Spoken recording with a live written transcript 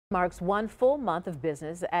Marks one full month of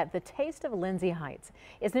business at the Taste of Lindsay Heights.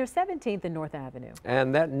 It's near 17th and North Avenue.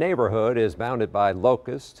 And that neighborhood is bounded by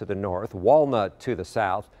Locust to the north, Walnut to the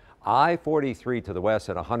south, I-43 to the west,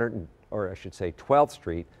 and 12th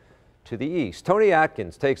Street to the east. Tony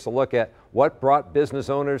Atkins takes a look at what brought business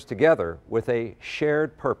owners together with a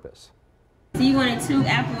shared purpose. So you wanted 2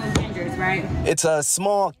 apple and gingers, right? It's a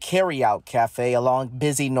small carryout cafe along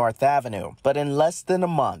busy North Avenue, but in less than a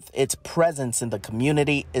month, its presence in the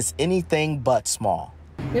community is anything but small.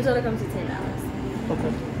 Your total comes to $10.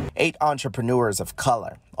 Okay. 8 entrepreneurs of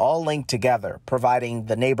color, all linked together, providing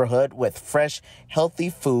the neighborhood with fresh, healthy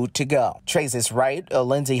food to go. Traces Wright, a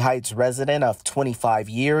Lindsay Heights resident of 25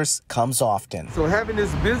 years, comes often. So having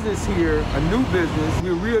this business here, a new business,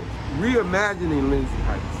 we're reimagining Lindsay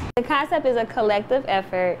Heights. The concept is a collective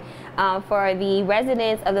effort for the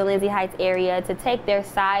residents of the Lindsay Heights area to take their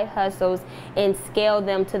side hustles and scale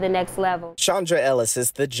them to the next level. Chandra Ellis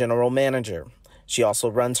is the general manager. She also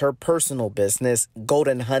runs her personal business,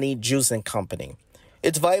 Golden Honey Juicing Company.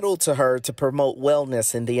 It's vital to her to promote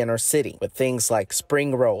wellness in the inner city with things like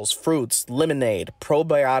spring rolls, fruits, lemonade,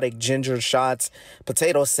 probiotic ginger shots,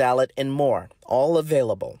 potato salad, and more, all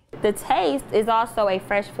available. The Taste is also a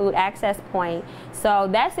fresh food access point, so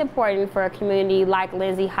that's important for a community like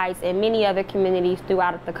Lindsay Heights and many other communities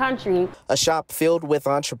throughout the country. A shop filled with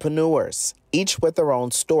entrepreneurs, each with their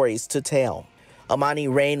own stories to tell. Amani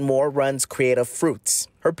Rainmore runs Creative Fruits.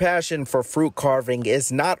 Her passion for fruit carving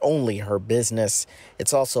is not only her business,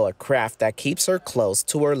 it's also a craft that keeps her close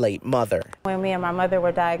to her late mother. When me and my mother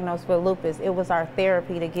were diagnosed with lupus, it was our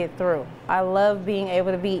therapy to get through. I love being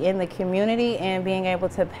able to be in the community and being able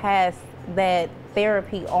to pass that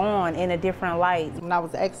therapy on in a different light. When I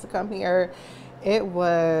was asked to come here, I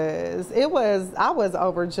was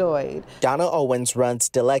overjoyed. Donna Owens runs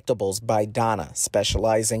Delectables by Donna,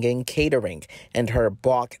 specializing in catering and her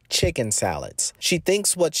Bach chicken salads. She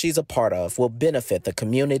thinks what she's a part of will benefit the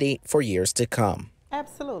community for years to come.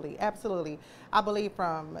 Absolutely, absolutely. I believe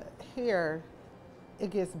from here, it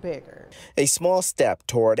gets bigger. A small step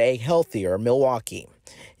toward a healthier Milwaukee.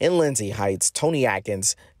 In Lindsay Heights, Tony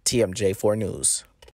Atkins, TMJ4 News.